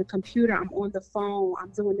 I'm on the computer, I'm on the phone, I'm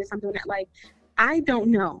doing this, I'm doing that. Like, I don't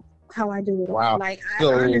know how I do it. Wow. Like, I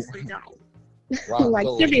honestly don't. Wow. Like,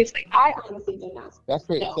 seriously, I honestly do not. That's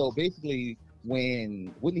great. No. So basically,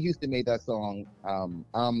 when Whitney Houston made that song,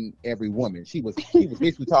 I'm Every Woman, she was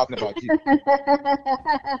basically talking about you.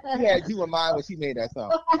 She had you in mind when she made that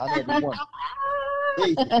song, I'm Every Woman.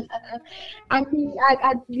 I mean,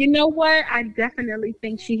 I, you know what? I definitely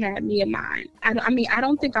think she had me in mind. I mean, I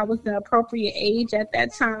don't think I was the appropriate age at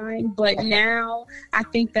that time, but now I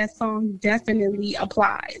think that song definitely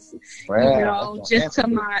applies. Right. You know, just to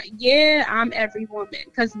my, I'm every woman.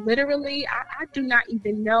 Because literally, I do not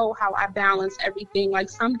even know how I balance everything. Like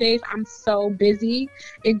some days I'm so busy,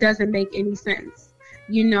 it doesn't make any sense.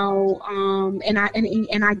 You know, and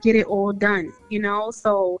I get it all done, you know,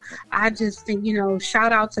 so I just think, you know,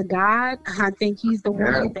 shout out to God. I think he's the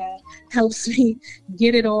one that helps me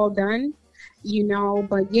get it all done, you know,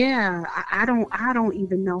 but I don't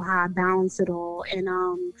even know how I balance it all. And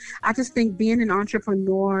I just think being an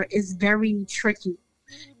entrepreneur is very tricky,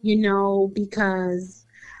 you know, because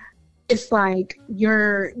it's like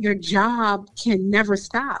your job can never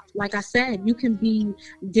stop. Like I said, you can be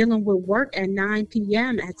dealing with work at 9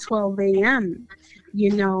 p.m. at 12 a.m.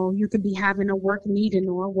 You know, you could be having a work meeting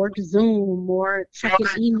or a work Zoom or checking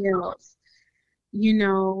emails, you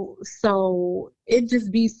know, so it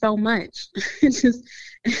just be so much. It's just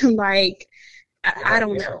like, I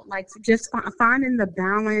don't know, like just finding the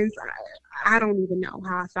balance. I don't even know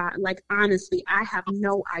how I find, like, honestly, I have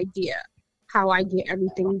no idea how I get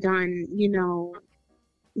everything done, you know,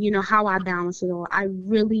 how I balance it all. I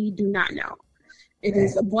really do not know. It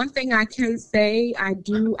is one thing I can say, I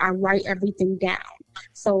write everything down.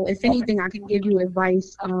 So if anything, I can give you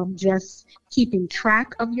advice of just keeping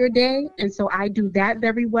track of your day. And so I do that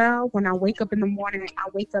very well. When I wake up in the morning, I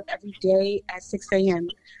wake up every day at 6 a.m.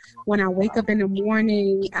 When I wake up in the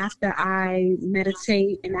morning, after I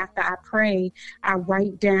meditate and after I pray, I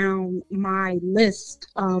write down my list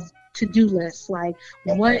of to-do list, like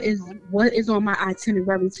what is on my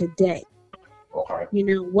itinerary today. You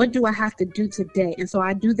know, what do I have to do today? And so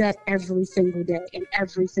I do that every single day and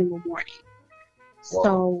every single morning.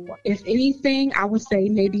 So if anything, I would say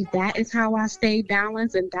maybe that is how I stay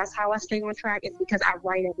balanced and that's how I stay on track, is because I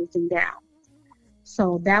write everything down.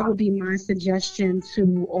 So that would be my suggestion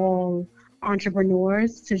to all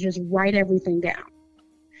entrepreneurs, to just write everything down.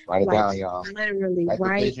 Write it down, y'all. Literally,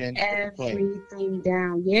 write everything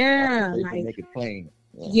down. Yeah, like make it plain.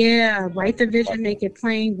 Yeah, write the vision, make it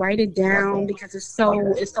plain, write it down, because it's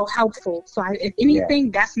so helpful. So if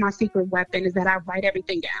anything, that's my secret weapon, is that I write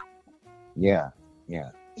everything down. Yeah.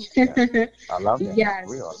 I love that. Yes.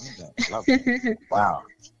 Real. I love that. Wow.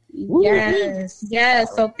 Yes.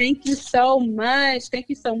 So thank you so much. Thank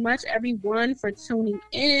you so much, everyone, for tuning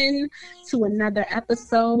in to another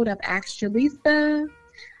episode of Ask Jaleesa.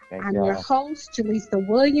 I'm your host, Jaleesa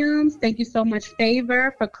Williams. Thank you so much,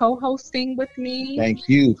 Favor, for co-hosting with me. Thank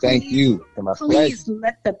you. Please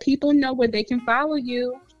let the people know where they can follow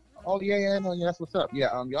you. Oh, yeah, that's what's up.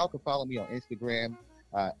 Yeah, y'all can follow me on Instagram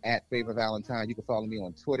at Favor Valentine. You can follow me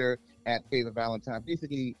on Twitter at Favor Valentine.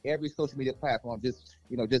 Basically, every social media platform, just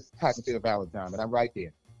type in Favor Valentine, and I'm right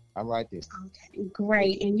there. Okay,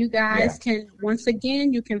 great. And you guys can, once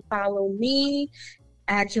again, you can follow me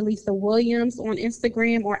at Jaleesa Williams on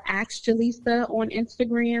Instagram, or Ask Jaleesa on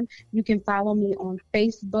Instagram. You can follow me on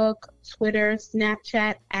Facebook, Twitter,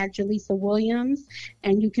 Snapchat at Jaleesa Williams.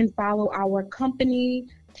 And you can follow our company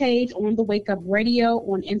page on The Wake Up Radio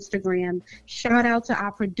on Instagram. Shout out to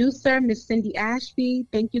our producer, Miss Cindy Ashby.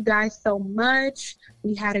 Thank you guys so much.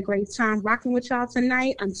 We had a great time rocking with y'all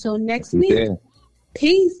tonight. Until next week,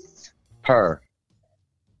 peace. I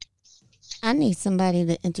need somebody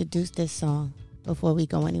to introduce this song before we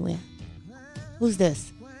go anywhere. Who's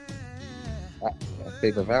this?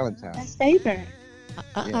 Favor Valentine. That's Favor.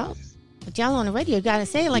 But y'all on the radio, you gotta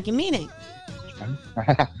say it like you mean it.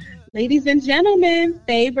 Ladies and gentlemen,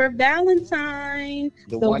 Favor Valentine.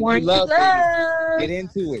 The one you love. Get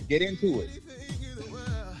into it.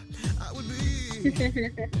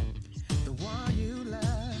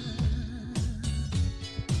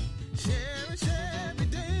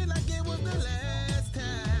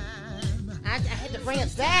 I had to bring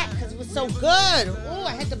it back because it was so good. Oh,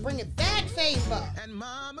 I had to bring it back, Favor. And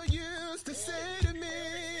Mama used to say to me,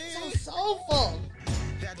 so soulful.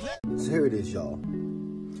 So here it is, y'all.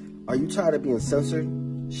 Are you tired of being censored,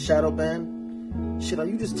 shadow banned? Shit, are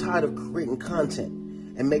you just tired of creating content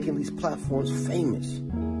and making these platforms famous?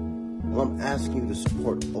 Well, I'm asking you to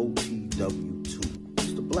support OTW2.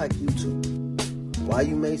 It's the Black YouTube. Why,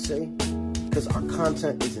 you may say? Because our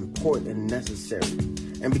content is important and necessary.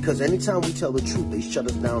 And because anytime we tell the truth, they shut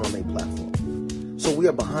us down on their platform. So we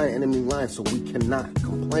are behind enemy lines, so we cannot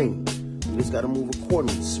complain. We just got to move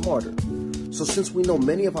accordingly, smarter. So since we know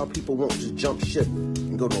many of our people won't just jump ship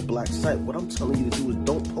and go to a black site, what I'm telling you to do is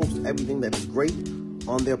don't post everything that is great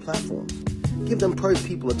on their platforms. Give them per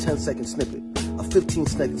people a 10-second snippet, a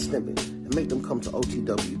 15-second snippet, and make them come to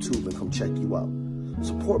OTW Tube and come check you out.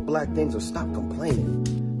 Support black things or stop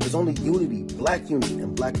complaining. There's only unity, black unity,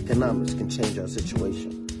 and black economics can change our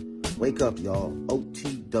situation. Wake up, y'all.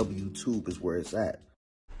 OTW Tube is where it's at.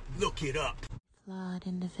 Look it up. Flawed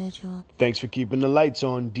individual. Thanks for keeping the lights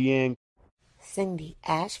on, Deang. Cindy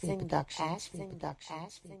Ashby Production.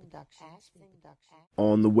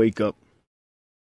 On the Wake Up.